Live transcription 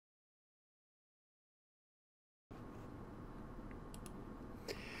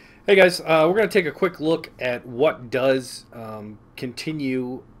Hey guys, we're going to take a quick look at what does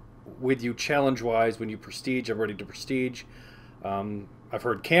continue with you challenge-wise when you prestige. I'm ready to prestige. I've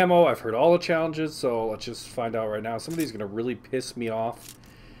heard Camo, I've heard all the challenges, so let's just find out right now. Some of these are going to really piss me off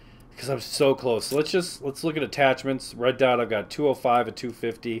because I'm so close. So let's look at attachments. Red dot, I've got 205 and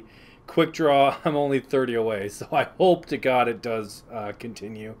 250. Quick draw, I'm only 30 away, so I hope to God it does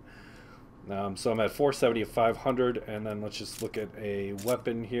continue. So I'm at 470 of 500, and then let's just look at a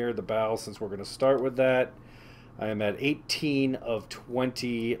weapon here, the bow, since we're going to start with that. I am at 18 of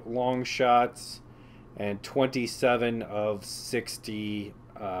 20 long shots and 27 of 60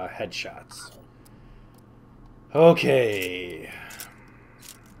 headshots. Okay.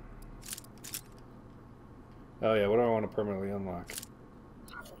 Oh yeah, what do I want to permanently unlock?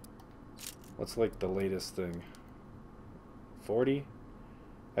 What's like the latest thing? 40?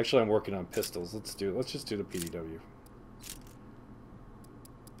 Actually, I'm working on pistols. Let's just do the PDW.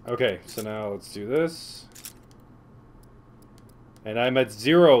 Okay, so now let's do this. And I'm at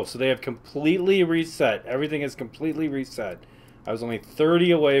 0, so they have completely reset. Everything is completely reset. I was only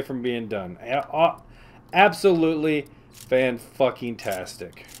 30 away from being done. Absolutely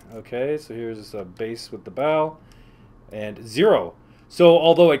fan-fucking-tastic. Okay, so here's a base with the bow. And 0. So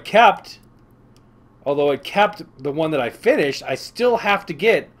although it kept the one that I finished, I still have to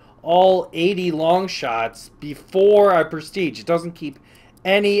get all 80 long shots before I prestige. It doesn't keep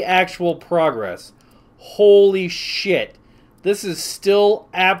any actual progress. Holy shit. This is still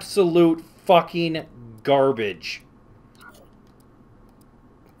absolute fucking garbage.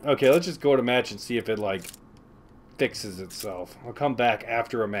 Okay, let's just go to match and see if it, like, fixes itself. I'll come back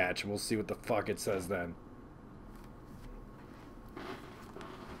after a match and we'll see what the fuck it says then.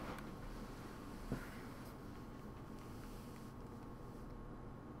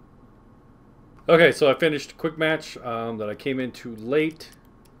 Okay, so I finished a quick match that I came into late.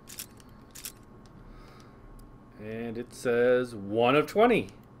 And it says 1 of 20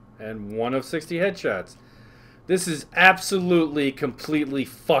 and 1 of 60 headshots. This is absolutely, completely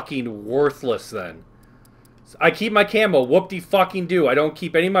fucking worthless then. I keep my camo, whoop-de-fucking-do. I don't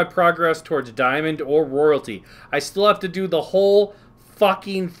keep any of my progress towards diamond or royalty. I still have to do the whole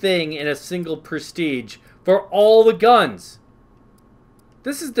fucking thing in a single prestige for all the guns.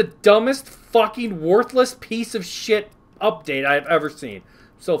 This is the dumbest fucking worthless piece of shit update I've ever seen.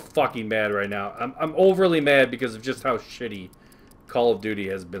 I'm so fucking mad right now. I'm overly mad because of just how shitty Call of Duty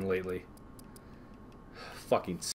has been lately. Fucking